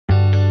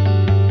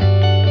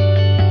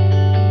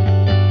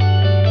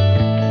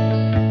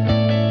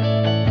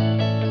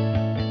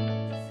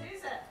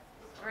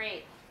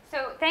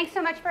Thanks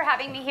so much for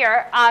having me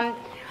here.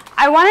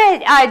 I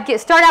want to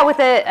start out with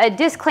a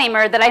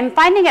disclaimer that I'm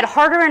finding it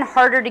harder and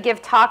harder to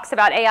give talks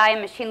about AI and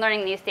machine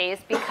learning these days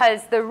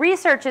because the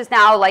research is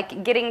now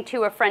like getting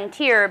to a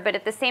frontier, but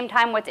at the same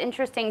time what's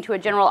interesting to a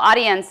general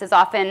audience is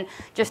often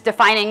just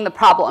defining the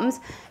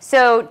problems.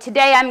 So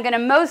today I'm going to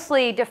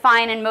mostly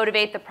define and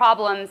motivate the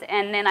problems,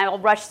 and then I will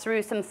rush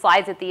through some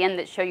slides at the end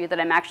that show you that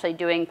I'm actually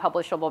doing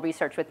publishable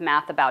research with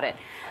math about it.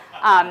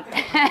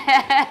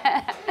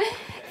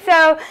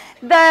 So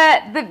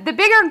the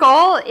bigger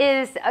goal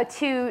is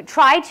to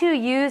try to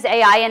use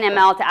AI and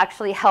ML to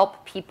actually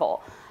help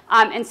people.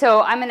 And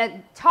so I'm going to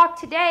talk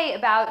today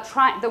about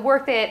the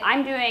work that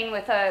I'm doing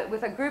with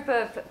a group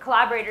of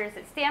collaborators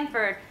at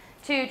Stanford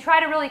to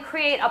try to really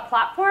create a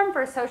platform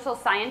for social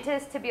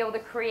scientists to be able to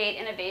create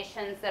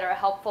innovations that are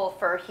helpful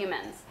for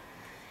humans.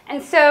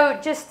 And so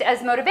just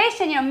as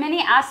motivation,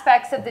 many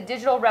aspects of the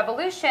digital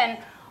revolution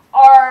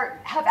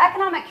have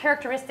economic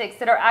characteristics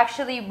that are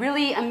actually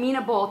really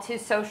amenable to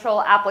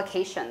social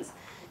applications.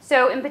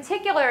 So in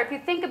particular, if you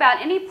think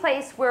about any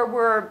place where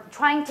we're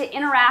trying to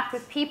interact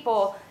with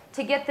people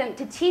to get them,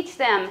 to teach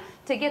them,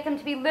 to get them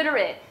to be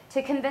literate,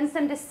 to convince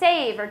them to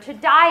save or to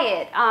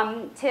diet,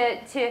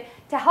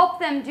 to help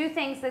them do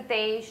things that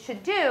they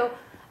should do,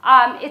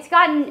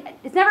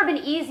 it's never been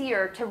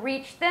easier to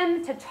reach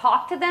them, to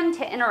talk to them,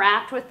 to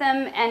interact with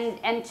them,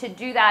 and to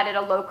do that at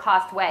a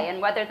low-cost way. And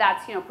whether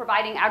that's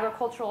providing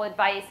agricultural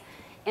advice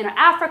in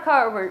Africa,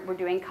 or we're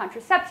doing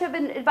contraceptive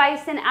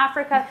advice in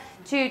Africa,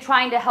 to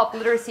trying to help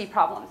literacy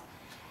problems.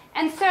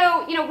 And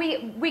so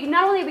we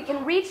not only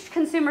can reach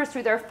consumers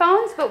through their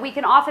phones, but we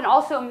can often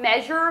also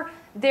measure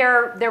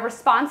their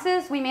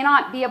responses. We may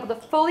not be able to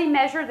fully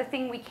measure the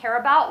thing we care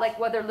about, like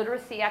whether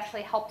literacy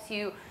actually helps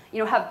you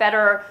have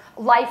better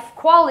life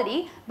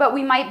quality, but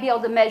we might be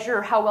able to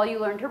measure how well you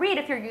learn to read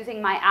if you're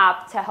using my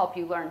app to help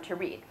you learn to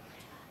read.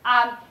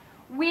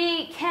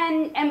 We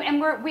can,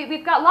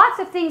 we've got lots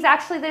of things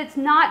actually that it's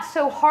not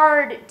so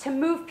hard to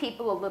move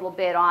people a little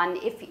bit on,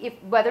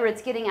 whether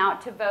it's getting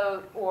out to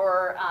vote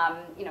or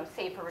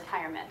save for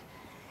retirement.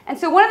 And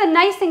so one of the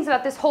nice things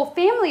about this whole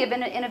family of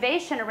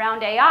innovation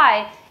around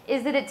AI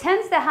is that it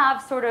tends to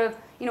have sort of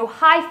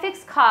high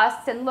fixed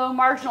costs and low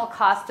marginal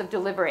cost of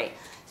delivery.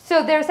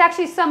 So there's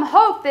actually some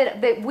hope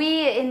that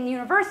we in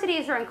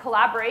universities or in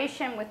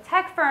collaboration with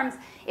tech firms,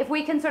 if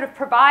we can sort of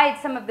provide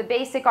some of the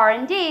basic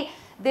R&D,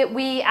 that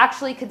we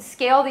actually could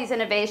scale these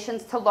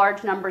innovations to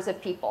large numbers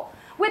of people.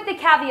 With the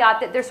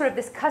caveat that there's sort of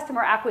this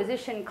customer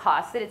acquisition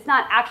cost, that it's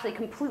not actually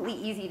completely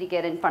easy to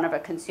get in front of a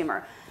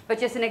consumer. But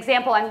just an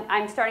example,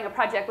 I'm starting a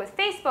project with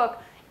Facebook,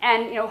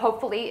 and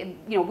hopefully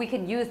we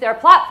could use their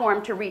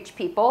platform to reach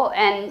people,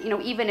 and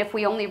even if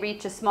we only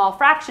reach a small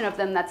fraction of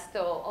them, that's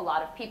still a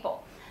lot of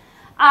people.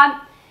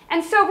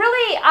 And so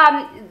really,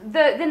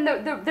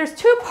 there's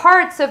two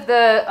parts of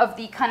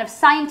the kind of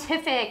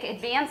scientific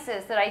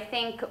advances that I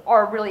think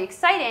are really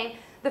exciting.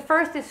 The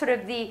first is sort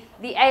of the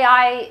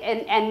AI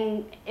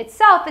and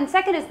itself, and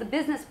second is the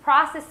business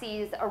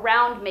processes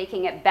around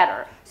making it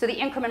better. So the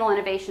incremental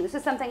innovation. This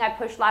is something I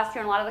pushed last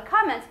year in a lot of the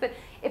comments, but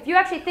if you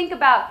actually think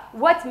about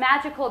what's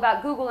magical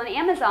about Google and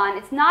Amazon,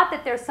 it's not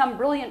that there's some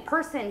brilliant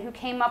person who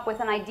came up with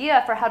an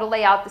idea for how to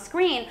lay out the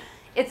screen.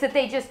 It's that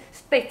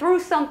they threw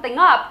something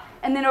up,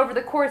 and then over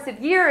the course of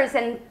years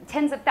and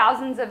tens of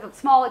thousands of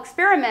small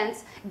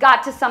experiments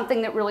got to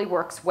something that really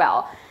works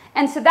well.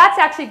 And so that's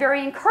actually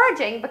very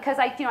encouraging because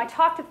I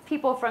talk to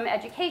people from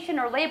education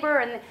or labor,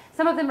 and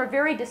some of them are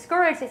very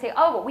discouraged. They say,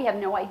 oh, well, we have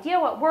no idea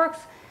what works.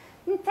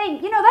 And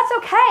saying, that's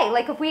okay.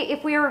 Like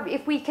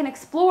if we can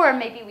explore,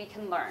 maybe we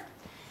can learn.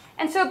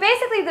 And so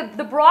basically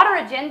the broader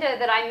agenda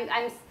that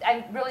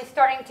I'm really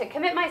starting to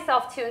commit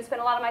myself to and spend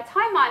a lot of my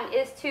time on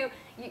is to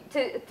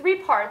three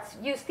parts: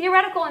 use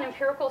theoretical and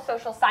empirical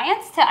social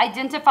science to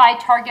identify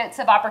targets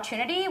of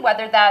opportunity,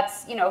 whether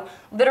that's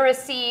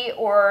literacy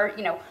or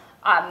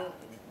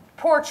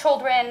poor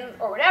children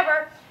or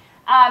whatever,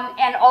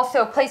 and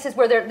also places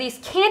where there are at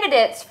least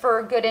candidates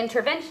for good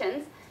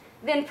interventions.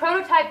 Then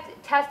prototype,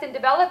 test, and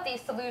develop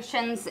these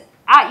solutions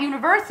at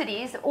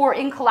universities or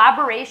in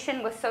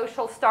collaboration with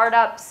social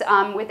startups,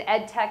 with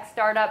ed tech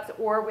startups,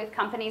 or with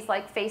companies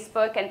like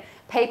Facebook and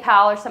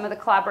PayPal, or some of the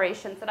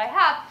collaborations that I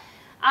have.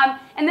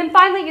 And then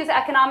finally use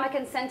economic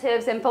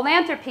incentives and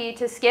philanthropy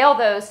to scale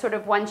those sort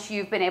of once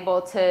you've been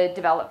able to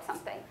develop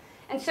something.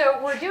 And so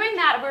we're doing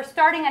that. We're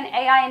starting an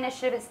AI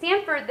initiative at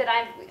Stanford that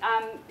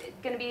I'm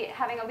going to be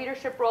having a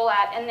leadership role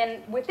at. And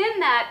then within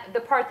that, the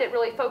part that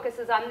really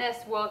focuses on this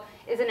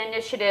is an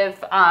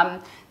initiative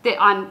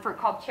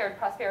called Shared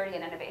Prosperity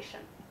and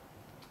Innovation.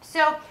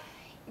 So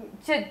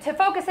to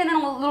focus in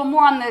a little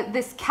more on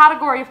this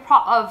category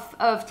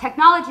of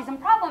technologies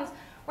and problems,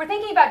 we're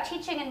thinking about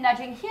teaching and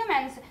nudging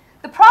humans.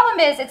 The problem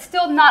is it's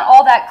still not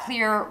all that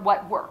clear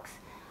what works.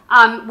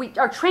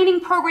 Our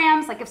training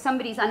programs, like if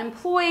somebody's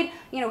unemployed,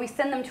 we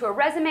send them to a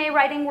resume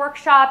writing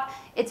workshop.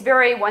 It's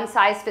very one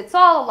size fits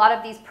all. A lot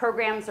of these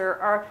programs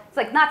it's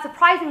like not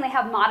surprising they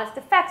have modest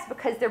effects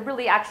because they're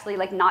really actually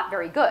like not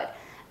very good.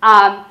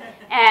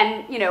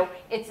 And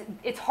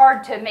it's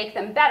hard to make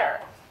them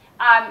better.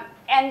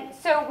 And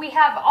so we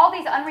have all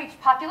these unreached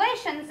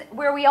populations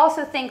where we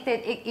also think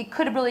that it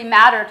could really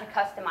matter to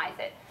customize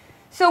it.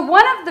 So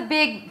one of the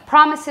big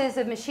promises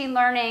of machine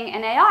learning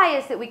and AI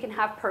is that we can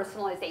have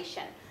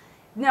personalization.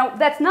 Now,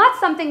 that's not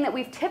something that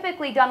we've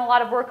typically done a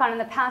lot of work on in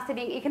the past. In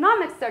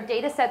economics, our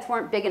data sets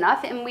weren't big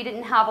enough, and we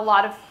didn't have a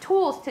lot of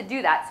tools to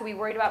do that. So we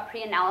worried about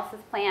pre-analysis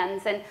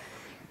plans and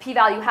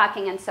p-value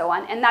hacking and so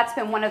on. And that's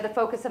been one of the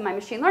focus of my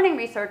machine learning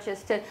research,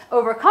 is to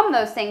overcome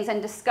those things and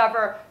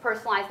discover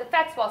personalized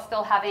effects while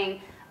still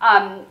having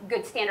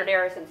good standard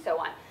errors and so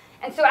on.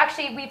 And so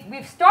actually,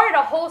 we've started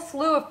a whole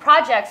slew of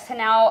projects to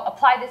now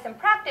apply this in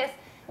practice.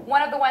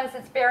 One of the ones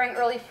that's bearing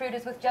early fruit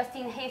is with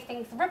Justine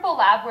Hastings' Ripple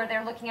Lab, where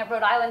they're looking at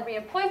Rhode Island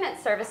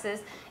reemployment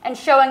services and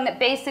showing that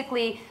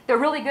basically they're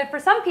really good for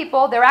some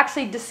people. They're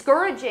actually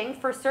discouraging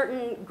for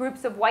certain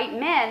groups of white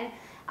men.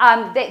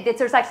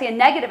 There's actually a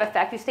negative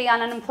effect. You stay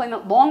on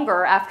unemployment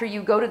longer after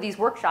you go to these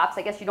workshops.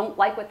 I guess you don't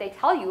like what they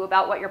tell you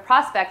about what your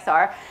prospects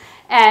are.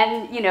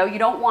 And you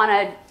don't want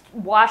to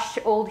wash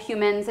old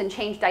humans and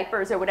change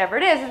diapers or whatever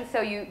it is. And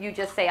so you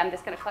just say, I'm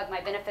just going to collect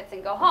my benefits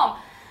and go home.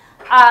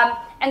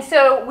 And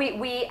so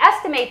we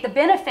estimate the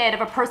benefit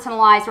of a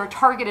personalized or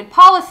targeted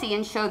policy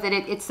and show that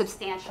it's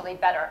substantially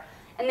better.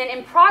 And then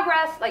in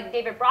progress, like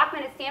David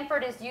Brockman at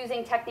Stanford is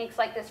using techniques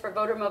like this for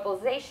voter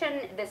mobilization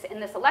in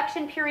this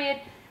election period.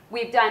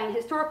 We've done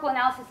historical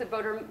analysis of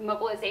voter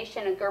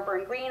mobilization in Gerber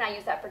and Green. I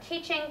use that for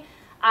teaching.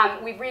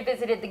 We've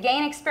revisited the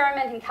GAIN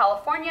experiment in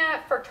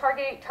California for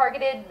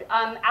targeted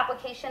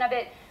application of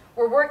it.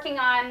 We're working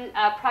on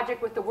a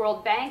project with the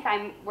World Bank.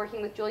 I'm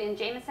working with Julian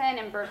Jameson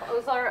and Bert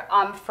Osler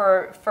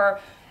for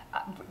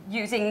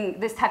using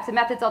these types of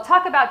methods I'll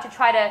talk about to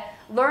try to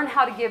learn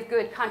how to give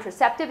good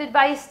contraceptive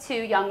advice to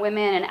young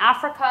women in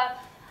Africa.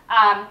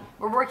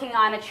 We're working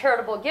on a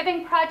charitable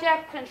giving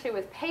project, potentially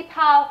with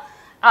PayPal.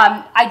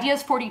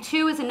 Ideas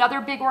 42 is another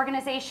big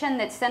organization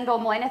that Sendhil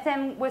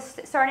Mullainathan was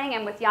starting,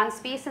 and with Jan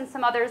Spies and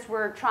some others,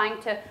 we're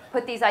trying to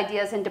put these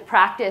ideas into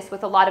practice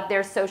with a lot of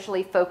their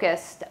socially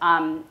focused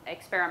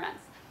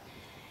experiments.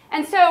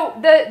 And so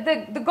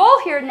the goal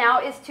here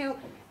now is to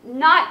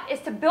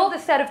build a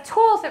set of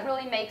tools that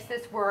really makes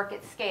this work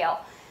at scale.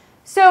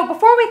 So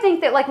before we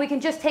think that we can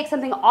just take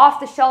something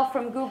off the shelf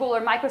from Google or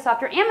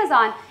Microsoft or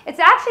Amazon, it's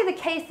actually the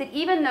case that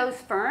even those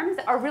firms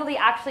are really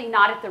actually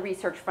not at the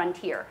research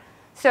frontier.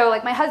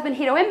 So my husband,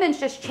 Hito Imbens,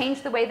 just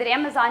changed the way that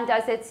Amazon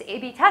does its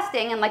A/B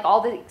testing, and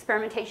all the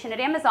experimentation at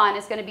Amazon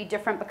is going to be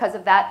different because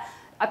of that.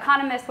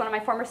 Economist, one of my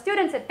former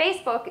students at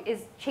Facebook,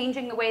 is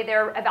changing the way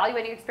they're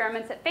evaluating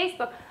experiments at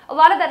Facebook. A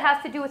lot of that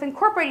has to do with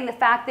incorporating the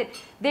fact that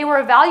they were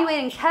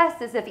evaluating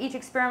tests as if each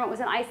experiment was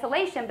in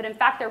isolation, but in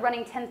fact they're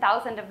running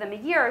 10,000 of them a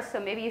year, so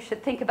maybe you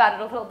should think about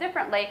it a little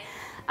differently.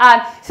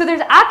 So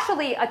there's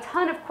actually a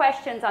ton of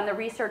questions on the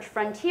research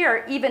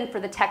frontier, even for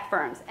the tech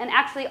firms. And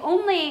actually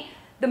only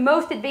the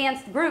most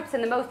advanced groups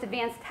and the most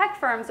advanced tech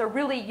firms are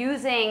really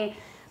using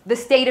the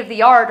state of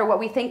the art, or what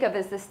we think of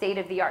as the state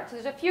of the art. So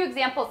there's a few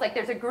examples,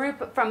 there's a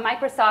group from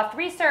Microsoft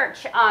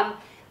Research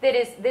that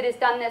has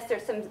done this.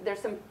 There's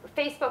some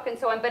Facebook and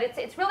so on, but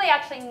it's really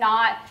actually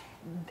not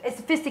as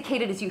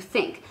sophisticated as you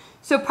think.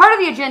 So part of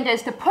the agenda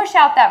is to push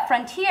out that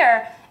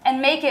frontier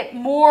and make it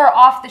more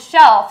off the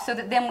shelf so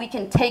that then we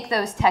can take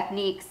those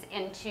techniques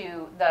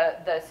into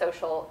the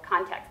social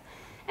context.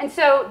 And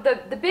so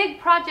the big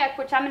project,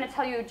 which I'm going to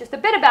tell you just a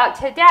bit about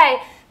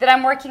today, that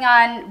I'm working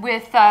on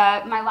with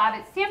my lab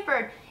at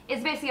Stanford,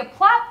 is basically a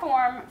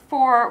platform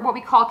for what we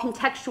call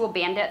contextual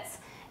bandits.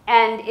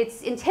 And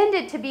it's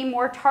intended to be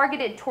more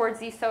targeted towards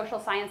these social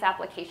science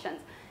applications.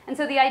 And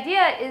so the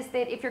idea is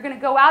that if you're going to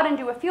go out and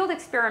do a field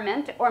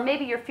experiment, or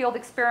maybe your field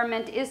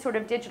experiment is sort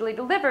of digitally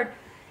delivered,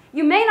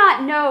 you may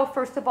not know,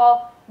 first of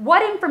all,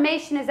 what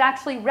information is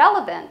actually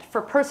relevant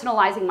for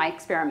personalizing my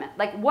experiment.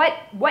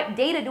 What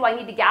data do I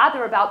need to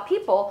gather about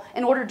people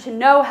in order to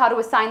know how to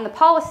assign the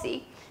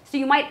policy? So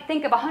you might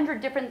think of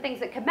 100 different things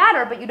that could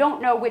matter, but you don't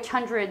know which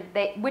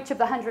of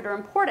the 100 are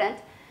important.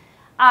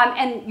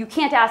 And you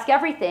can't ask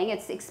everything.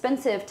 It's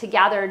expensive to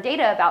gather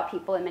data about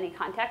people in many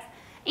contexts.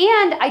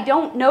 And I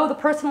don't know the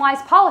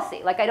personalized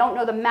policy. I don't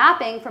know the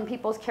mapping from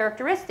people's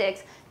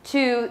characteristics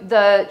to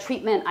the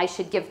treatment I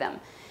should give them.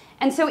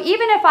 And so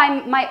even if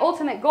my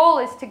ultimate goal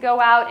is to go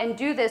out and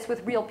do this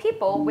with real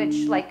people, which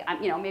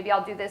maybe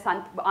I'll do this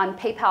on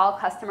PayPal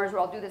customers, or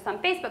I'll do this on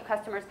Facebook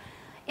customers,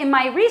 in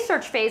my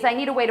research phase, I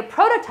need a way to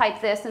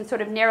prototype this and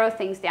sort of narrow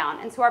things down.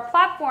 And so our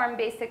platform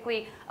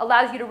basically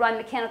allows you to run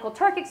mechanical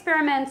Turk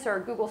experiments or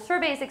Google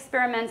Surveys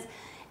experiments,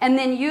 and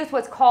then use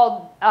what's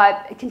called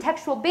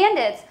contextual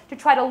bandits to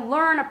try to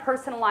learn a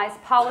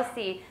personalized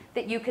policy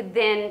that you could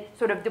then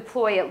sort of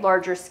deploy at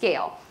larger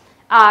scale.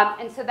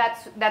 And so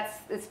that's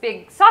this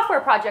big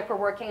software project we're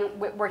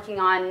working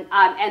on,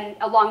 and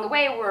along the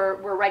way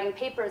we're writing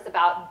papers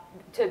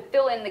to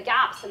fill in the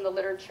gaps in the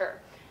literature.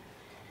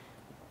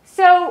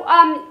 So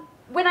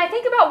when I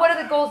think about what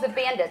are the goals of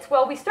Bandits,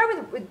 well, we start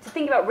to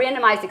think about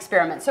randomized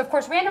experiments. So of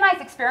course, randomized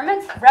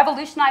experiments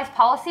revolutionize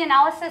policy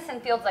analysis in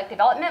fields like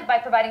development by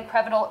providing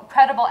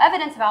credible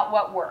evidence about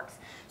what works.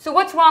 So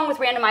what's wrong with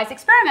randomized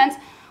experiments?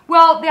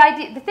 Well,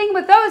 the thing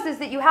with those is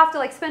that you have to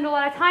like spend a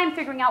lot of time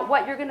figuring out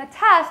what you're going to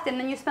test, and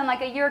then you spend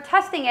like a year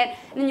testing it,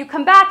 and then you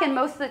come back and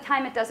most of the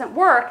time it doesn't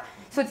work.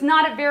 So it's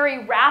not a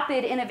very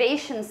rapid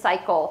innovation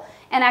cycle.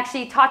 And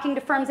actually talking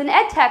to firms in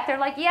ed tech, they're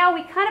like, yeah,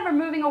 we kind of are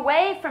moving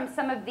away from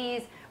some of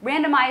these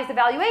randomized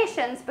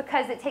evaluations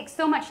because it takes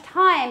so much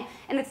time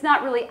and it's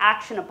not really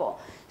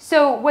actionable.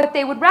 So what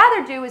they would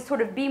rather do is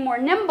sort of be more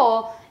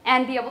nimble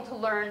and be able to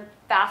learn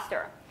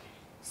faster.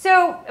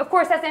 So, of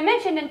course, as I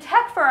mentioned, in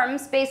tech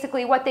firms,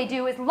 basically what they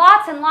do is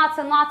lots and lots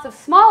and lots of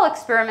small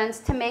experiments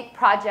to make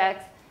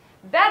projects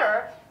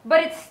better,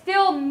 but it's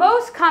still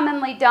most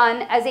commonly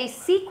done as a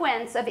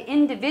sequence of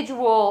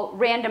individual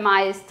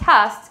randomized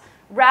tests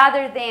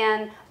rather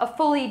than a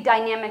fully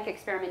dynamic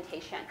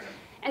experimentation.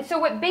 And so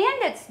what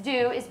Bandits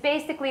do is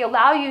basically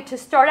allow you to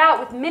start out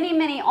with many,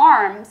 many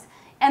arms,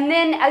 and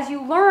then as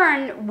you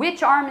learn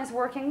which arm is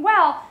working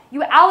well,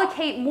 you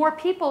allocate more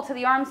people to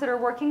the arms that are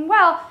working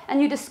well,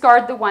 and you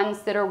discard the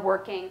ones that are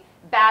working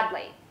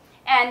badly.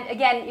 And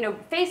again, you know,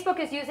 Facebook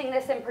is using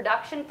this in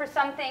production for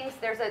some things.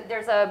 There's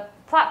a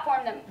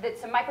platform that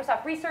some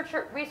Microsoft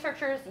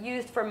researchers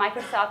used for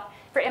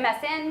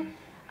MSN.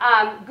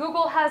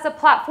 Google has a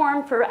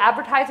platform for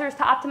advertisers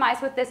to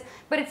optimize with this,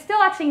 but it's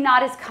still actually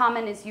not as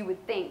common as you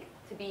would think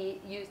to be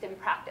used in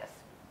practice.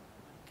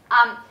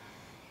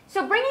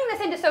 So bringing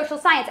this into social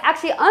science,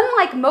 actually,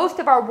 unlike most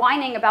of our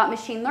whining about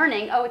machine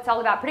learning, oh, it's all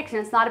about prediction,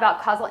 it's not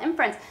about causal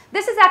inference,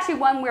 this is actually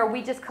one where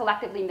we just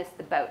collectively missed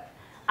the boat.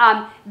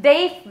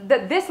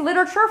 This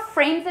literature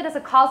frames it as a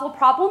causal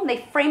problem.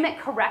 They frame it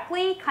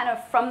correctly, kind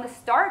of from the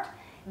start.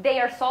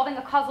 They are solving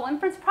a causal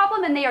inference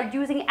problem, and they are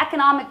using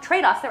economic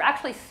trade-offs. They're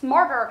actually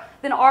smarter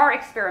than our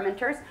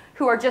experimenters,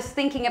 who are just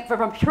thinking it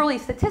from a purely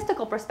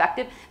statistical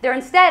perspective. They're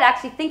instead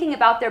actually thinking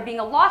about there being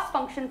a loss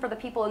function for the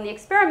people in the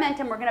experiment,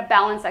 and we're going to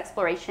balance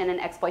exploration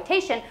and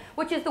exploitation,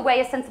 which is the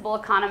way a sensible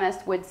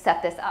economist would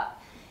set this up.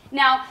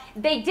 Now,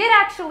 they did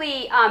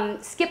actually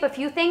skip a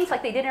few things,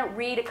 like they didn't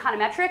read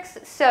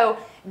econometrics, so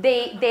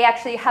they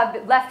actually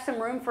have left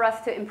some room for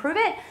us to improve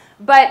it,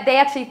 but they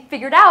actually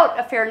figured out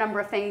a fair number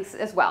of things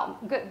as well.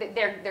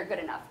 They're good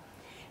enough.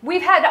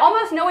 We've had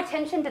almost no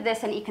attention to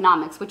this in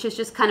economics, which is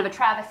just kind of a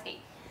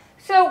travesty.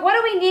 So what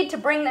do we need to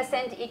bring this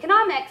into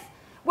economics?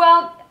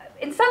 Well,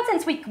 in some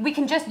sense, we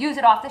can just use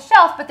it off the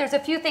shelf, but there's a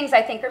few things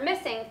I think are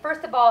missing.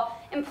 First of all,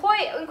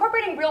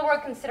 incorporating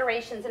real-world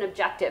considerations and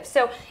objectives.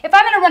 So if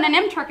I'm going to run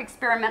an MTurk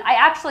experiment, I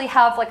actually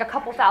have like a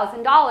couple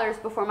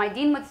 $1,000s before my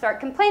dean would start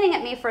complaining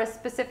at me for a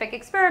specific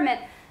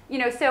experiment. You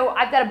know, so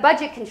I've got a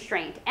budget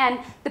constraint, and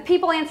the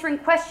people answering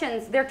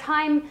questions, their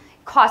time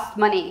costs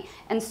money,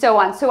 and so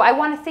on. So I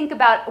want to think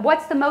about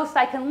what's the most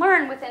I can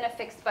learn within a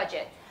fixed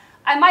budget.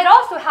 I might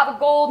also have a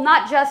goal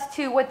not just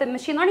to what the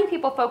machine learning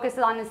people focus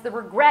on is the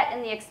regret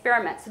in the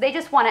experiment. So they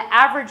just want to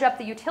average up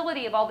the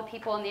utility of all the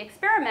people in the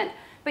experiment,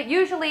 but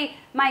usually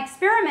my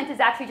experiment is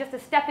actually just a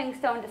stepping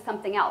stone to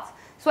something else.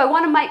 So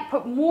I might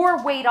put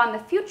more weight on the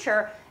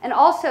future and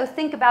also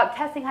think about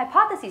testing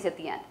hypotheses at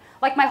the end.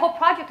 Like my whole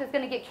project is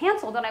going to get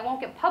canceled and I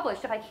won't get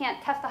published if I can't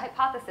test a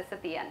hypothesis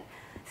at the end.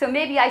 So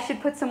maybe I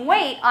should put some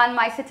weight on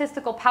my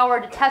statistical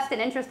power to test an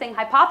interesting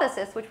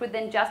hypothesis, which would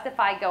then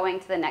justify going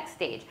to the next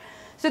stage.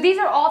 So these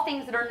are all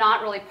things that are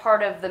not really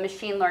part of the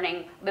machine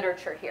learning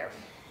literature here.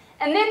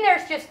 And then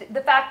there's just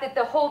the fact that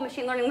the whole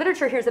machine learning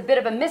literature here is a bit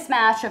of a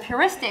mismatch of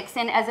heuristics,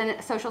 and as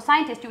a social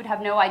scientist, you would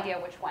have no idea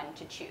which one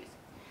to choose.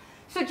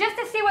 So just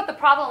to see what the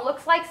problem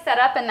looks like set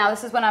up, and now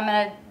this is when I'm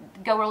going to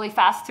go really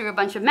fast through a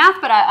bunch of math,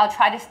 but I'll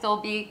try to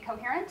still be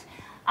coherent.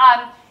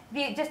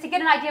 Just to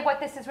get an idea of what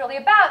this is really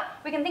about,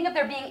 we can think of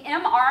there being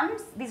M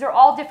arms. These are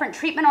all different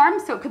treatment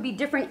arms, so it could be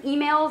different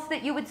emails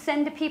that you would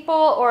send to people,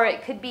 or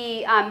it could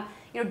be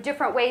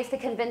different ways to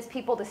convince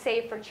people to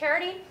save for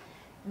charity.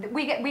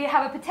 We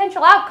have a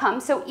potential outcome,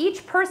 so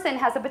each person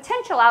has a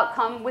potential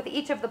outcome with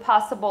each of the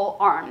possible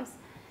arms.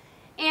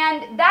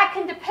 And that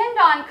can depend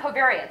on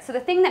covariates. So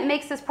the thing that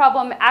makes this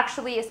problem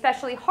actually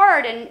especially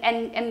hard,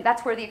 and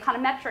that's where the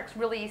econometrics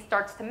really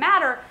starts to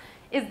matter,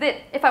 is that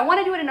if I want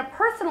to do it in a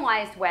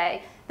personalized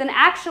way, then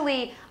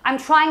actually I'm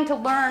trying to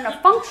learn a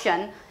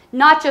function,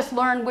 not just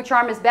learn which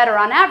arm is better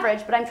on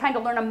average, but I'm trying to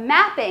learn a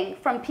mapping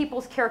from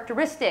people's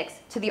characteristics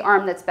to the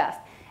arm that's best.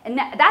 And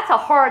that's a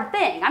hard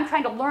thing. I'm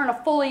trying to learn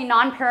a fully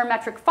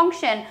non-parametric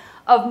function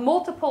of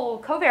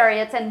multiple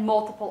covariates and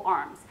multiple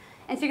arms.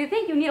 And so you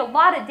think you need a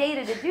lot of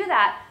data to do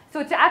that. So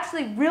it's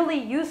actually really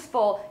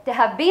useful to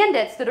have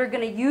bandits that are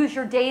going to use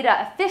your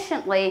data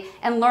efficiently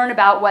and learn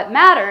about what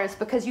matters,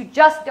 because you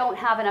just don't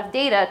have enough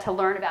data to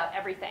learn about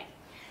everything.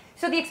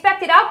 So the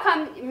expected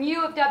outcome,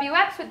 mu of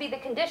Wx, would be the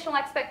conditional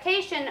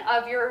expectation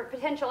of your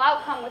potential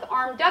outcome with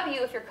arm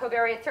W if your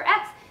covariates are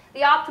x.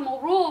 The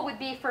optimal rule would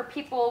be for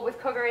people with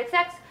covariates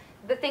x,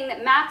 the thing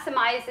that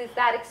maximizes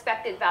that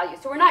expected value.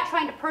 So we're not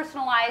trying to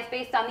personalize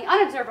based on the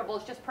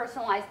unobservables, just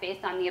personalize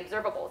based on the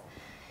observables.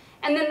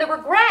 And then the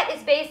regret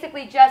is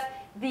basically just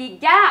the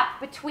gap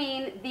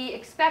between the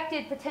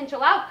expected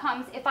potential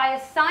outcomes if I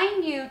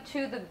assign you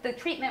to the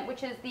treatment,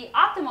 which is the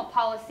optimal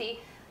policy,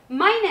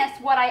 minus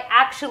what I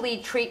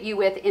actually treat you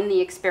with in the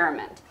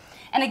experiment.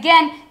 And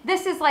again,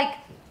 this is like,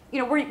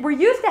 we're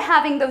used to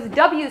having those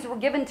W's were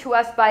given to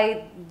us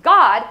by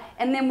God,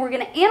 and then we're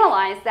going to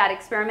analyze that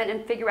experiment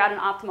and figure out an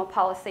optimal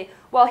policy.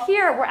 While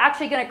here, we're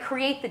actually going to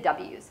create the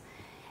W's.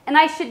 And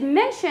I should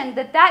mention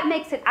that that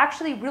makes it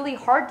actually really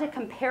hard to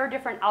compare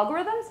different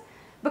algorithms,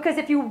 because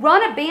if you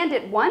run a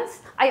Bandit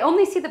once, I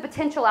only see the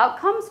potential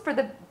outcomes for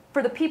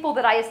the people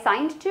that I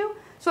assigned to.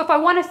 So if I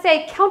want to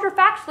say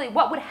counterfactually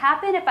what would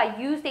happen if I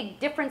used a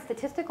different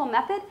statistical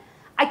method,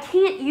 I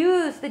can't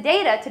use the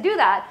data to do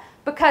that,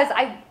 because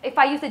if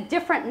I used a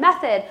different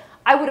method,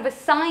 I would have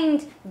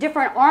assigned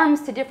different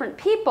arms to different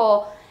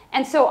people,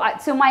 and so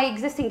my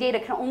existing data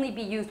can only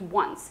be used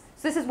once.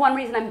 So this is one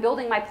reason I'm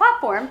building my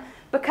platform,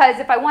 because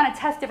if I want to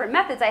test different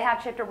methods, I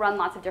actually have to run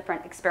lots of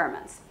different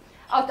experiments.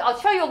 I'll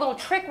show you a little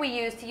trick we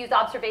use to use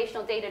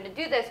observational data to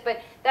do this, but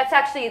that's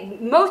actually,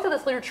 most of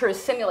this literature is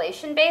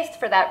simulation-based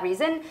for that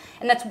reason,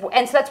 and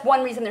so that's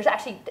one reason there's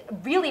actually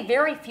really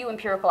very few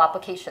empirical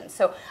applications.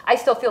 So I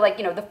still feel like,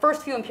 the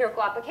first few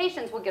empirical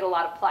applications will get a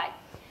lot of play.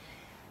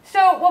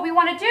 So what we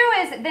want to do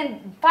is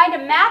then find a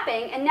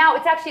mapping, and now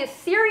it's actually a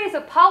series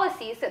of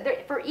policies. So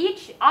for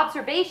each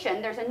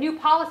observation, there's a new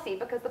policy,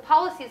 because the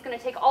policy is going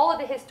to take all of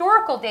the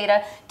historical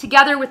data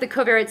together with the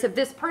covariates of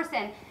this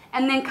person,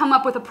 and then come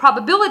up with a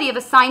probability of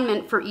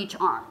assignment for each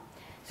arm.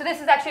 So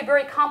this is actually a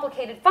very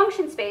complicated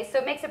function space, so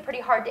it makes it pretty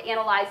hard to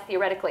analyze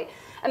theoretically.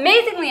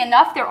 Amazingly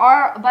enough, there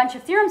are a bunch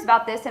of theorems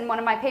about this. In one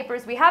of my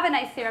papers, we have a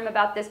nice theorem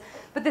about this,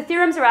 but the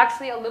theorems are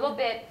actually a little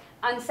bit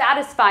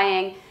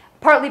unsatisfying,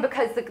 partly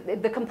because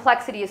the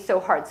complexity is so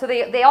hard. So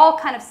they all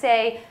kind of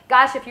say,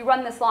 gosh, if you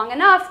run this long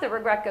enough, the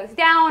regret goes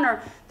down,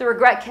 or the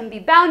regret can be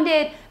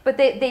bounded, but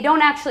they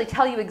don't actually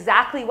tell you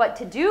exactly what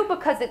to do,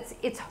 because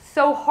it's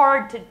so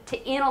hard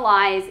to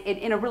analyze it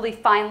in a really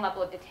fine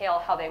level of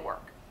detail how they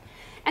work.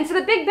 And so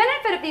the big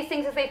benefit of these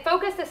things is they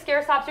focus the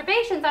scarce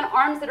observations on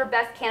arms that are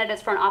best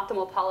candidates for an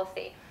optimal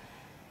policy.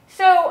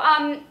 So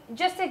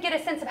just to get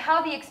a sense of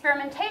how the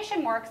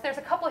experimentation works, there's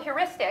a couple of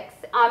heuristics.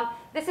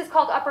 This is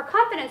called upper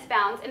confidence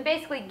bounds, and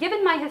basically,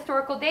 given my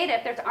historical data,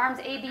 if there's arms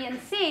A, B,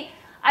 and C,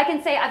 I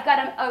can say I've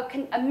got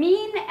a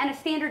mean and a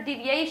standard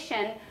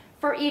deviation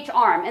for each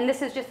arm, and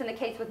this is just in the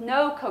case with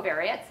no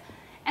covariates.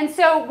 And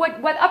so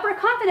what upper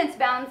confidence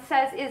bound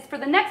says is, for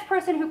the next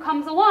person who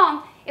comes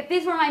along, if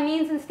these were my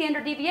means and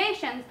standard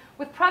deviations,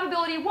 with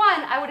probability 1,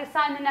 I would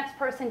assign the next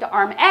person to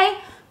arm A,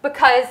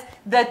 because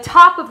the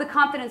top of the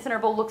confidence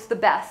interval looks the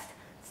best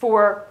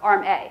for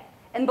arm A.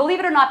 And believe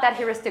it or not, that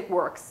heuristic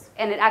works,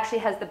 and it actually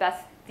has the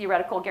best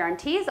theoretical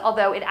guarantees,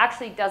 although it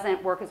actually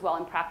doesn't work as well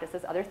in practice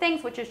as other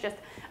things, which is just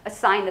a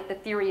sign that the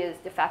theory is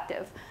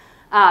defective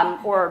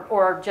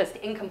or just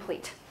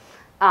incomplete,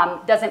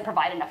 doesn't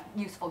provide enough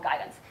useful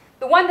guidance.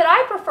 The one that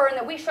I prefer and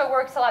that we show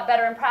works a lot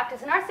better in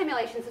practice in our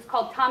simulations is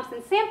called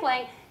Thompson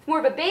sampling. It's more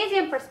of a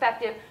Bayesian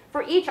perspective.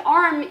 For each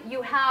arm,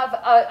 you have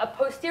a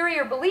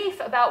posterior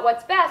belief about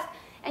what's best,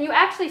 and you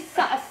actually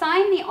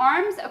assign the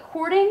arms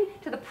according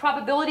to the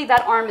probability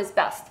that arm is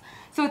best.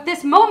 So at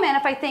this moment,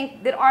 if I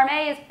think that arm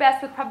A is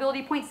best with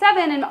probability 0.7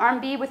 and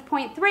arm B with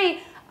 0.3,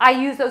 I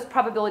use those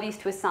probabilities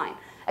to assign.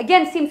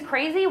 Again, seems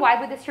crazy. Why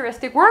would this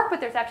heuristic work? But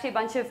there's actually a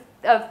bunch of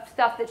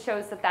stuff that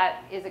shows that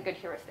that is a good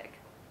heuristic.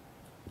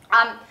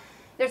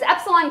 There's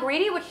epsilon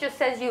greedy, which just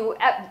says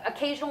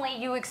occasionally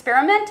you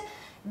experiment.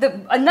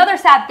 Another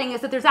sad thing is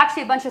that there's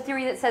actually a bunch of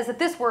theory that says that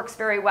this works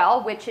very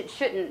well, which it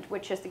shouldn't,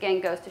 which just again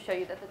goes to show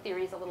you that the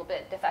theory is a little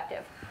bit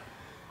defective.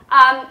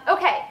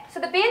 Okay, so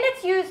the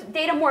Bandits use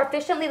data more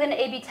efficiently than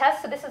A/B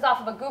tests. So this is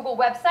off of a Google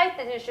website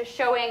that is just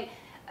showing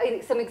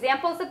some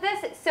examples of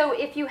this. So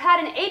if you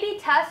had an A/B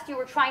test you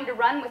were trying to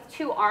run with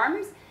 2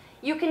 arms,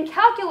 you can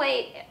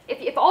calculate,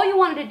 if all you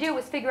wanted to do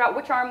was figure out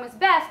which arm was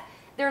best,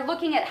 they're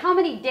looking at how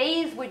many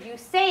days would you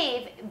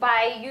save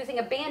by using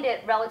a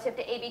Bandit relative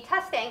to A/B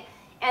testing.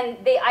 And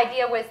the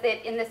idea was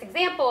that in this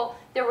example,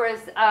 there was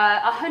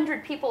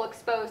 100 people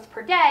exposed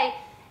per day,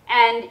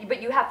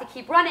 but you have to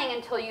keep running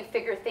until you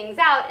figure things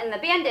out in the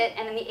Bandit.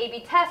 And in the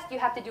A/B test, you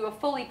have to do a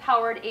fully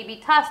powered A/B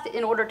test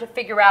in order to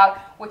figure out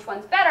which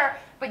one's better,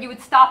 but you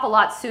would stop a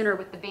lot sooner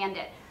with the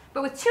Bandit.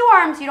 But with 2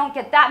 arms, you don't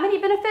get that many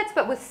benefits,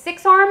 but with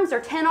 6 arms or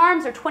 10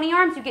 arms or 20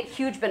 arms, you get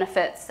huge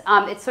benefits.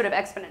 It's sort of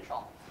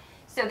exponential.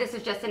 So this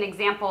is just an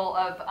example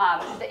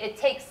of, it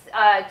takes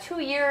 2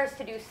 years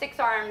to do 6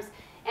 arms,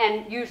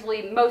 and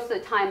usually most of the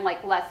time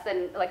less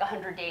than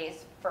 100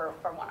 days for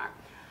 1 arm.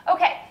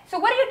 Okay, so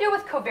what do you do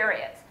with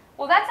covariates?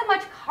 Well, that's a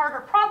much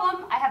harder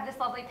problem. I have this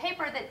lovely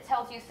paper that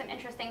tells you some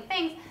interesting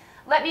things.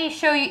 Let me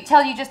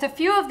tell you just a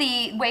few of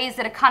the ways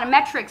that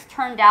econometrics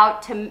turned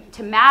out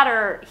to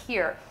matter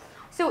here.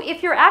 So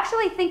if you're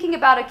actually thinking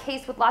about a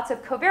case with lots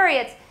of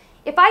covariates,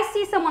 if I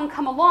see someone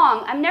come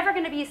along, I'm never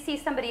going to see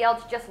somebody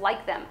else just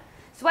like them.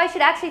 So I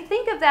should actually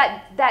think of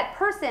that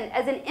person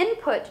as an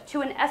input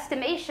to an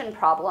estimation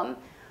problem,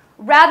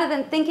 rather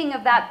than thinking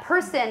of that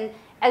person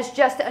as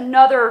just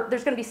another,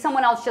 there's going to be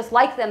someone else just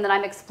like them that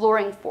I'm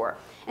exploring for.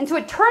 And so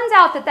it turns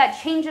out that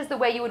that changes the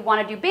way you would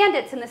want to do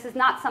bandits, and this is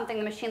not something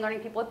the machine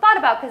learning people have thought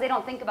about because they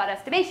don't think about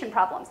estimation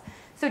problems.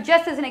 So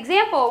just as an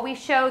example, we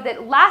show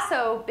that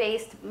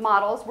lasso-based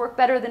models work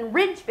better than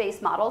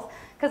ridge-based models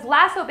because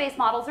lasso-based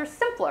models are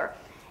simpler.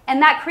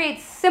 And that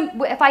creates,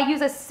 if I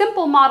use a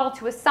simple model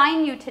to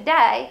assign you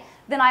today,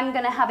 then I'm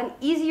going to have an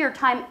easier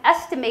time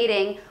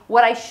estimating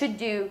what I should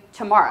do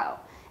tomorrow.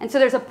 And so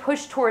there's a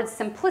push towards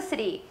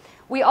simplicity.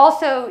 We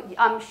also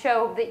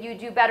show that you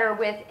do better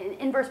with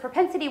inverse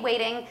propensity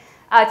weighting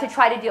to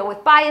try to deal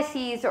with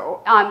biases,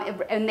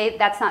 and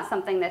that's not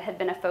something that had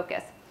been a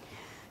focus.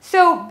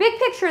 So big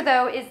picture,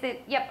 though, is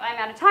that, yep, I'm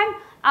out of time.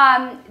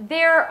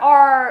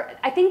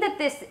 I think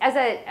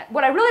that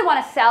what I really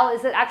want to sell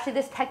is that actually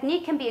this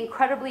technique can be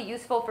incredibly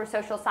useful for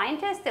social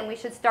scientists, and we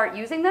should start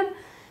using them.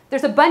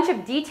 There's a bunch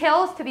of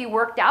details to be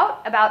worked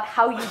out about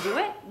how you do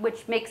it,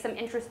 which makes some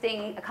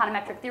interesting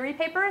econometric theory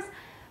papers.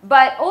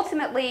 But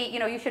ultimately,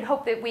 you should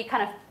hope that we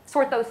kind of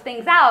sort those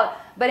things out.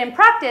 But in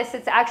practice,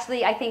 it's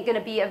actually, I think, going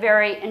to be a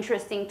very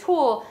interesting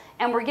tool.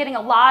 And we're getting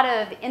a lot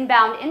of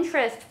inbound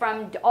interest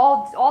from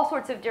all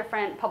sorts of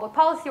different public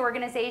policy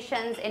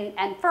organizations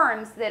and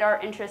firms that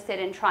are interested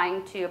in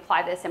trying to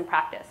apply this in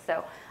practice.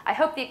 So I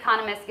hope the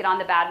economists get on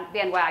the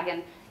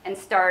bandwagon and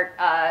start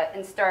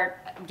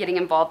getting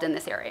involved in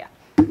this area.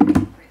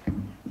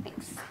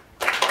 Thanks.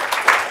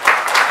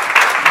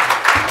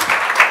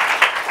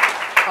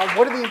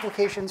 What are the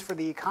implications for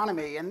the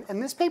economy?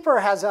 And this paper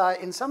has,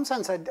 in some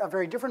sense, a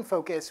very different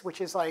focus,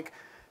 which is like,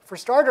 for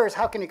starters,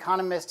 how can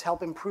economists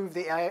help improve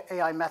the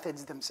AI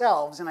methods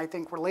themselves? And I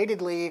think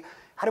relatedly,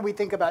 how do we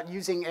think about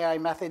using AI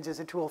methods as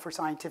a tool for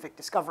scientific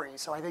discovery?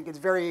 So I think it's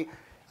very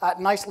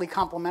nicely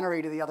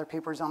complementary to the other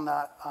papers on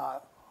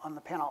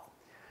the panel.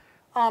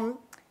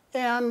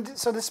 And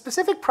so the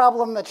specific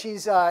problem that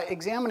she's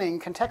examining,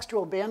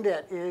 Contextual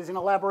Bandit, is an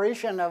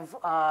elaboration of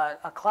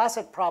a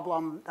classic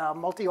problem,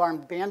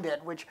 multi-armed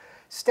bandit, which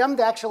stemmed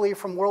actually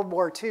from World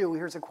War II.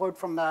 Here's a quote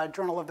from the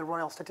Journal of the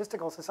Royal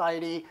Statistical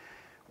Society,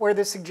 where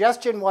the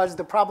suggestion was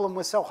the problem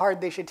was so hard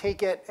they should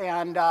take it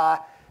and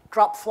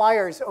drop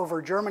flyers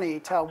over Germany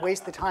to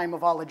waste the time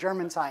of all the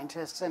German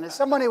scientists. And as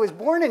someone who was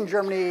born in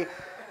Germany,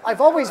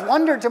 I've always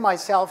wondered to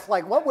myself,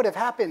 like, what would have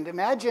happened?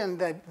 Imagine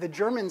the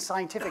German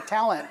scientific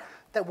talent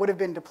that would have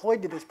been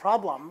deployed to this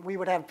problem. We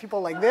would have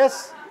people like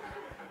this,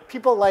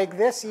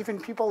 even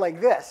people like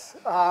this.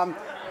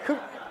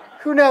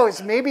 Who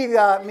knows?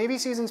 Maybe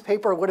Susan's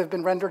paper would have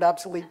been rendered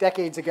obsolete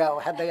decades ago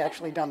had they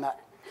actually done that.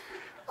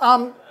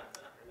 I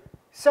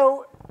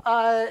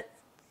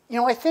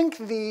think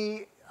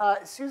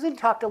Susan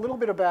talked a little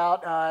bit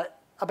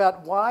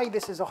about why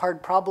this is a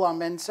hard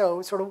problem. And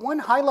so sort of one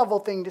high-level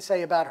thing to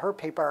say about her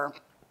paper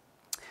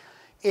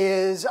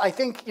is I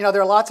think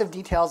there are lots of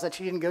details that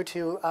she didn't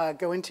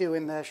go into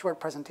in the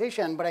short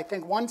presentation, but I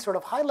think one sort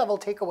of high-level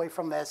takeaway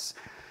from this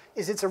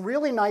is it's a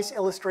really nice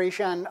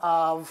illustration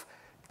of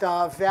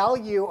the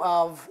value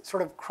of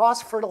sort of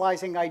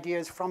cross-fertilizing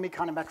ideas from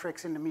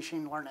econometrics into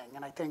machine learning.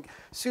 And I think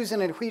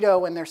Susan and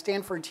Guido and their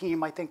Stanford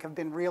team, I think, have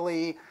been real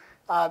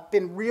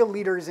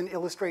leaders in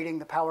illustrating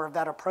the power of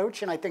that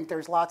approach. And I think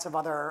there's lots of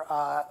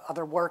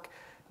other work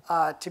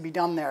to be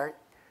done there.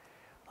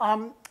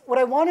 What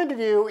I wanted to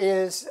do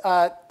is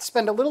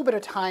spend a little bit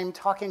of time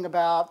talking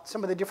about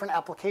some of the different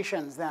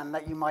applications then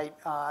that you might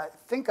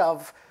think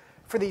of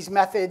for these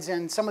methods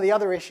and some of the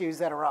other issues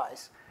that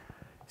arise.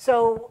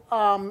 So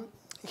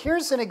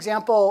here's an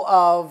example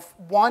of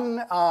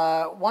one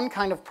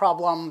kind of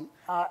problem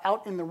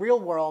out in the real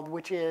world,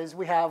 which is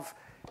we have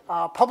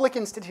public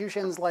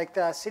institutions like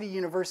the City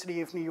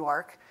University of New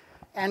York,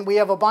 and we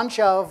have a bunch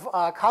of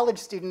college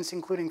students,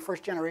 including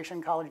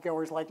first-generation college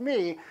goers like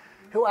me,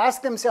 who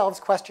ask themselves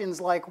questions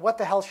like, what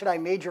the hell should I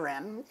major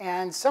in?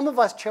 And some of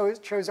us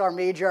chose our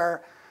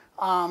major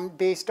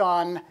based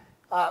on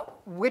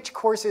which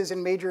courses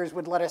and majors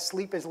would let us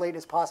sleep as late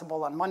as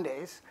possible on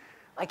Mondays.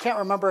 I can't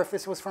remember if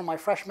this was from my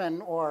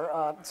freshman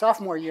or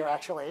sophomore year,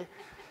 actually.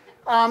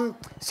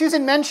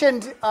 Susan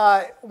mentioned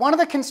one of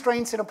the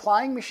constraints in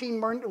applying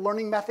machine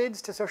learning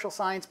methods to social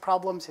science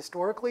problems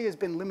historically has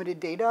been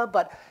limited data.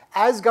 But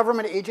as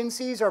government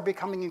agencies are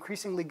becoming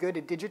increasingly good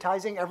at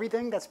digitizing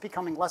everything, that's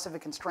becoming less of a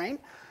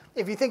constraint.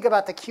 If you think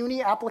about the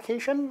CUNY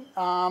application,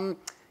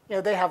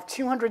 they have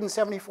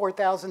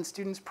 274,000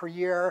 students per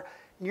year,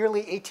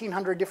 nearly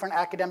 1,800 different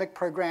academic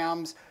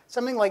programs.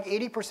 Something like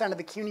 80% of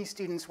the CUNY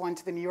students went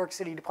to the New York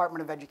City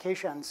Department of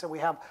Education. So we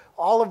have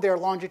all of their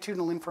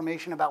longitudinal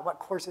information about what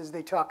courses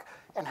they took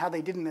and how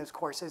they did in those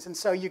courses. And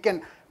so you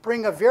can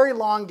bring a very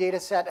long data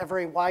set, a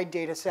very wide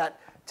data set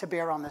to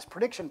bear on this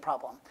prediction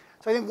problem.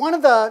 So I think one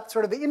of the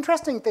sort of the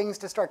interesting things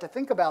to start to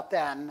think about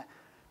then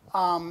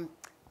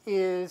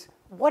is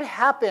what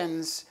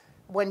happens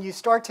when you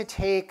start to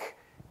take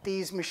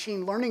these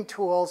machine learning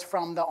tools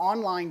from the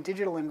online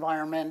digital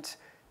environment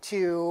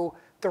to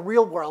the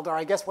real world, or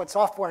I guess what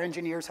software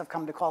engineers have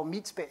come to call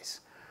meat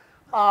space.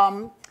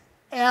 And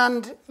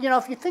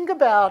if you think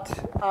about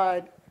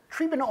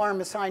treatment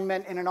arm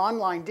assignment in an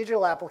online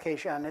digital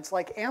application, it's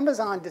like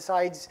Amazon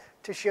decides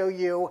to show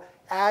you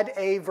ad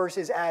A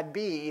versus ad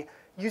B.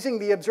 using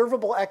the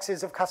observable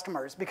X's of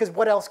customers, because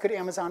what else could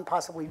Amazon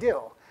possibly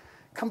do?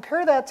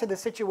 Compare that to the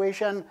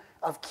situation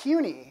of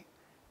CUNY,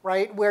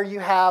 right, where you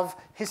have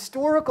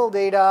historical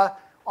data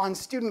on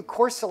student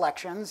course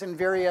selections and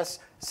various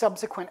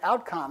subsequent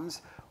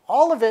outcomes,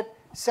 all of it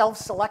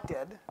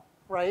self-selected,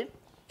 right?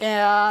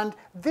 And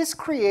this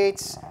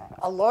creates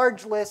a long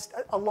list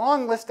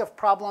of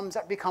problems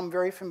that become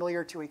very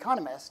familiar to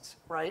economists,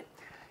 right?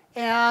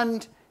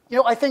 And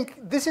I think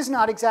this is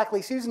not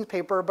exactly Susan's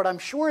paper, but I'm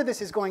sure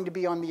this is going to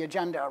be on the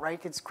agenda,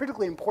 right? It's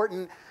critically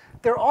important.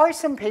 There are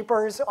some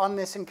papers on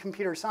this in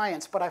computer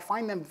science, but I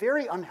find them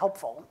very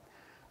unhelpful.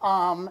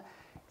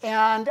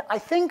 And I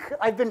think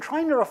I've been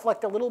trying to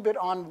reflect a little bit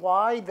on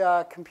why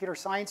the computer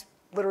science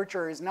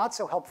literature is not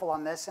so helpful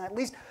on this. And at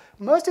least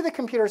most of the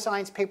computer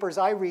science papers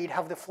I read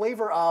have the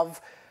flavor of,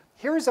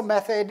 here's a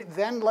method,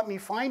 then let me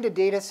find a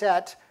data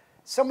set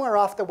somewhere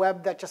off the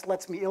web that just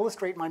lets me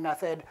illustrate my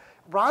method,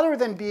 rather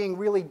than being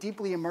really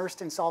deeply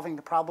immersed in solving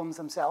the problems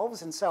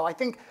themselves. And so I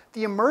think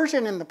the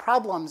immersion in the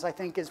problems, I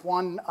think, is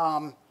one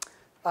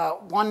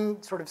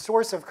sort of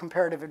source of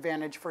comparative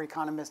advantage for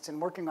economists in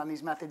working on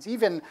these methods,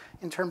 even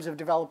in terms of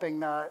developing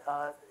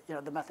the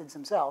methods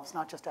themselves,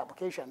 not just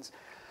applications.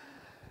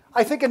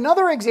 I think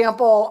another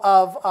example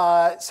of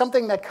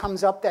something that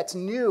comes up that's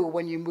new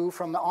when you move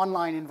from the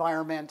online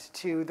environment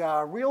to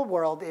the real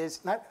world is,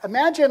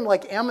 imagine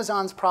like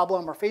Amazon's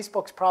problem or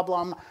Facebook's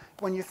problem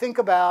when you think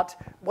about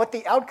what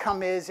the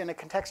outcome is in a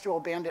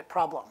contextual bandit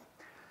problem.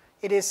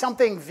 It is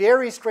something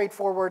very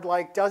straightforward,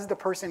 like does the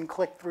person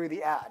click through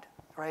the ad,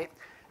 right?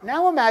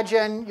 Now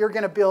imagine you're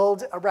going to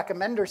build a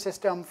recommender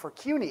system for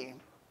CUNY.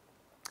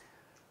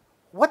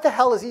 What the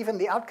hell is even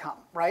the outcome,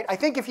 right? I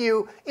think if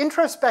you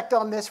introspect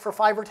on this for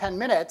 5 or 10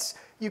 minutes,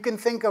 you can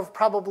think of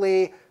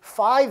probably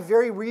 5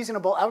 very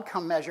reasonable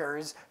outcome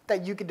measures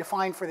that you could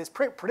define for this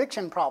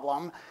prediction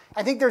problem.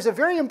 I think there's a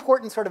very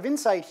important sort of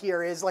insight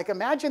here is, like,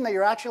 imagine that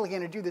you're actually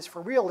going to do this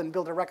for real and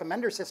build a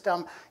recommender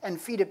system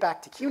and feed it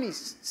back to CUNY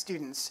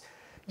students.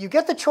 You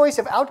get the choice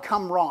of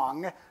outcome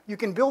wrong, you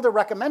can build a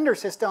recommender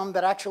system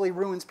that actually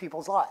ruins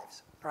people's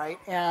lives, right?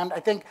 And I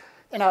think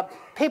in a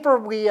paper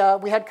we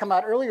had come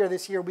out earlier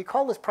this year, we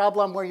call this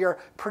problem where you're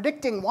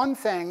predicting one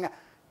thing,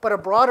 but a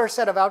broader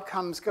set of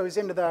outcomes goes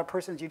into the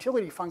person's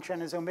utility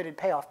function as omitted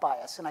payoff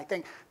bias. And I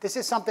think this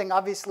is something,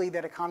 obviously,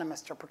 that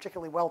economists are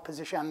particularly well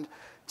positioned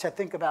to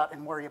think about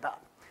and worry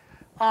about.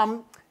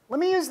 Let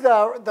me use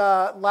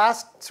the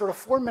last sort of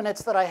 4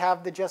 minutes that I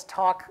have to just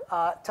talk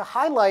to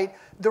highlight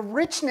the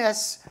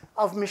richness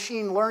of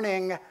machine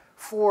learning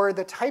for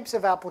the types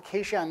of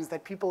applications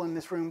that people in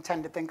this room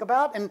tend to think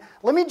about. And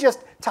let me just,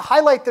 to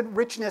highlight the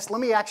richness,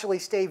 let me actually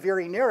stay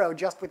very narrow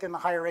just within the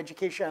higher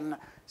education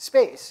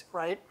space,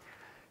 right?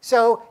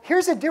 So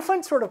here's a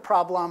different sort of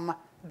problem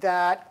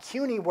that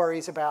CUNY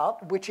worries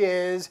about, which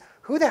is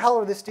who the hell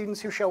are the students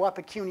who show up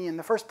at CUNY in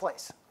the first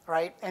place,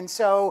 right? And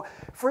so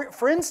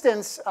for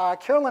instance,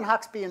 Carolyn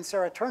Hoxby and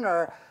Sarah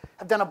Turner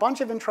have done a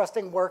bunch of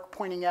interesting work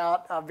pointing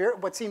out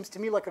what seems to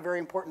me like a very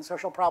important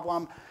social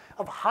problem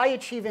of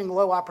high-achieving,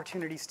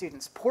 low-opportunity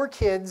students, poor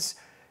kids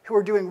who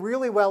are doing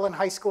really well in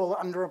high school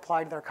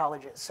underapplied to their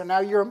colleges. So now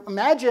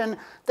imagine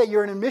that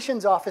you're an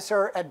admissions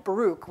officer at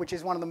Baruch, which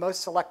is one of the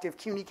most selective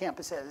CUNY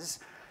campuses,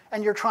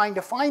 and you're trying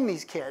to find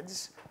these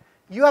kids.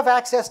 You have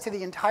access to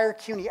the entire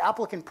CUNY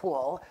applicant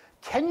pool.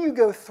 Can you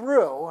go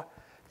through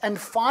and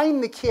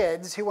find the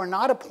kids who are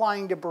not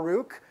applying to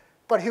Baruch,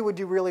 but who would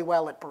do really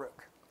well at Baruch?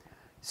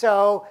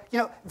 So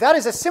that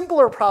is a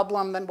simpler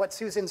problem than what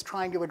Susan's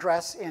trying to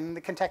address in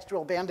the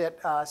contextual bandit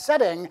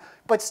setting,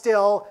 but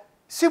still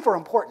super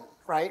important,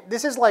 right?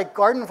 This is like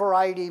garden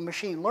variety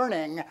machine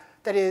learning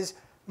that is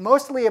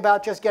mostly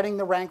about just getting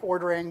the rank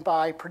ordering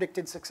by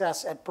predicted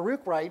success at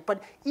Baruch, right?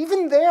 But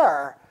even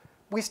there,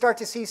 we start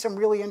to see some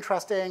really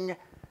interesting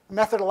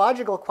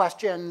methodological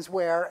questions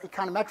where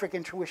econometric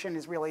intuition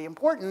is really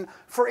important.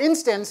 For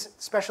instance,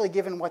 especially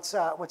given what's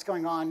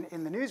going on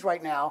in the news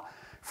right now,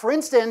 for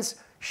instance,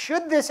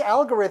 should this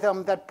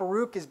algorithm that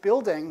Baruch is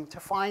building to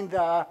find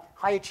the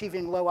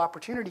high-achieving,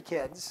 low-opportunity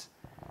kids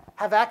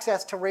have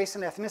access to race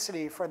and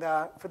ethnicity for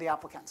the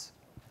applicants?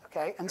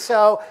 Okay, and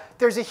so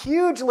there's a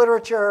huge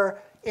literature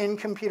in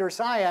computer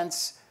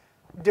science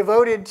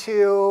devoted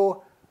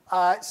to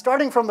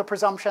starting from the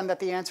presumption that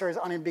the answer is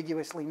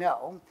unambiguously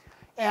no.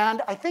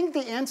 And I think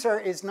the answer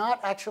is not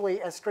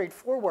actually as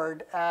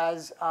straightforward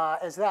as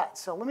that.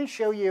 So let me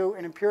show you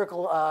an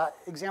empirical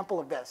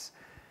example of this.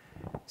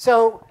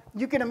 So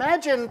you can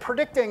imagine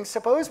predicting,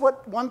 suppose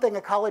one thing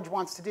a college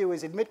wants to do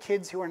is admit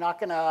kids who are not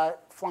going to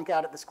flunk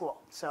out at the school.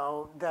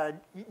 So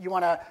you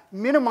want to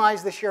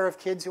minimize the share of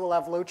kids who will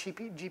have low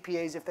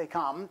GPAs if they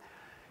come.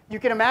 You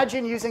can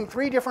imagine using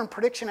 3 different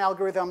prediction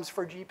algorithms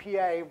for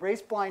GPA,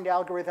 race-blind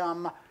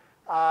algorithm.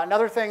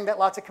 Another thing that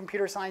lots of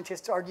computer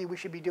scientists argue we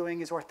should be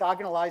doing is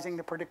orthogonalizing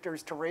the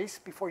predictors to race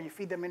before you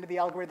feed them into the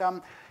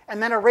algorithm.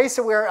 And then a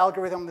race-aware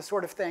algorithm, the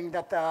sort of thing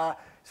that the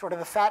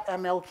fat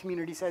ML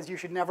community says you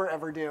should never,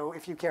 ever do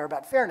if you care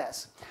about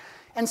fairness.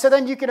 And so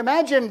then you can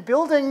imagine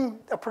building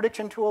a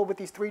prediction tool with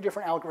these 3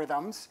 different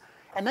algorithms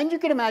And then you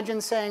can imagine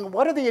saying,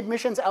 what are the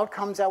admissions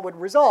outcomes that would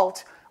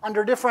result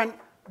under different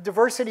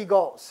diversity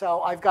goals?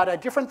 So I've got a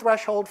different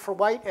threshold for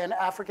white and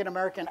African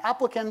American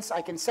applicants.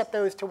 I can set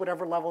those to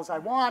whatever levels I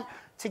want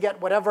to get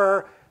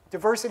whatever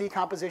diversity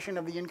composition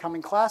of the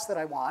incoming class that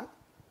I want.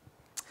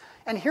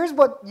 And here's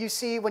what you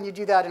see when you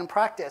do that in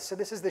practice. So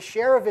this is the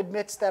share of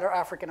admits that are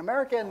African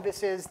American.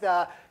 This is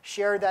the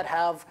share that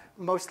have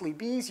mostly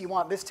Bs. You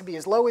want this to be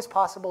as low as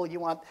possible.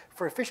 You want,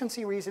 for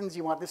efficiency reasons,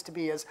 you want this to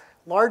be as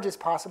large as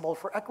possible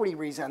for equity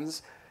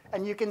reasons.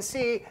 And you can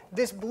see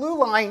this blue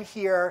line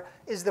here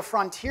is the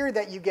frontier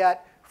that you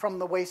get from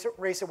the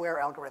race-aware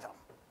algorithm.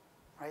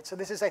 Right? So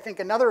this is, I think,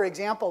 another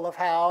example of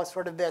how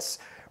sort of this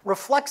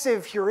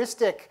reflexive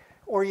heuristic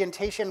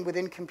orientation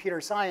within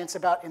computer science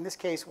about, in this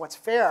case, what's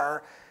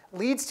fair,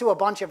 leads to a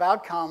bunch of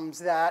outcomes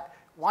that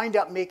wind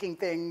up making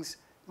things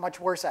much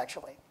worse,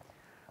 actually.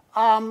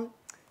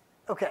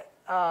 OK,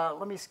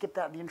 let me skip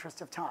that in the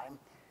interest of time.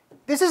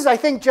 This is, I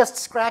think, just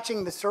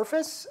scratching the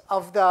surface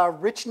of the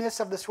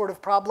richness of the sort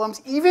of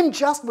problems, even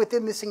just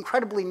within this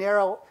incredibly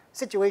narrow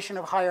situation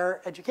of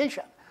higher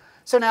education.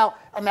 So now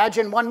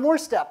imagine one more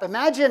step.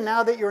 Imagine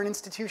now that you're an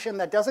institution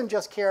that doesn't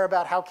just care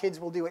about how kids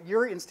will do at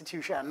your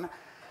institution.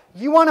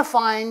 You want to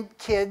find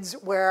kids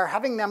where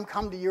having them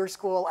come to your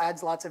school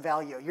adds lots of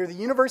value. You're the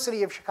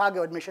University of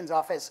Chicago admissions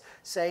office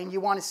saying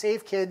you want to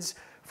save kids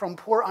from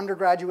poor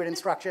undergraduate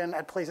instruction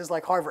at places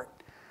like Harvard.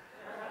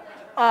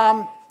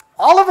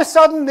 All of a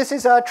sudden, this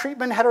is a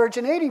treatment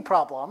heterogeneity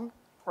problem,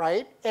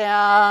 right?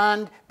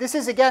 And this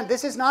is, again,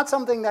 this is not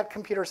something that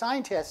computer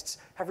scientists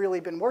have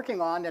really been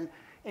working on. And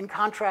in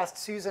contrast,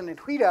 Susan and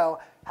Guido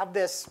have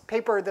this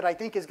paper that I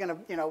think is going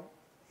to,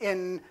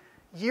 in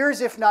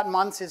years, if not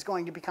months, is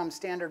going to become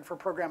standard for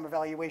program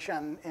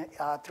evaluation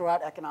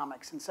throughout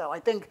economics. And so I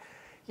think,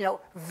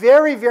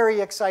 very,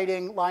 very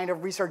exciting line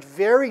of research,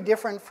 very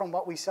different from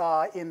what we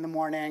saw in the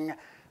morning.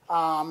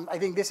 I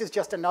think this is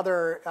just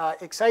another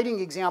exciting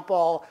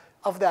example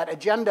of that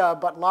agenda,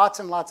 but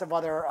lots and lots of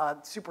other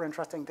super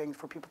interesting things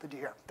for people to do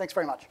here. Thanks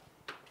very much.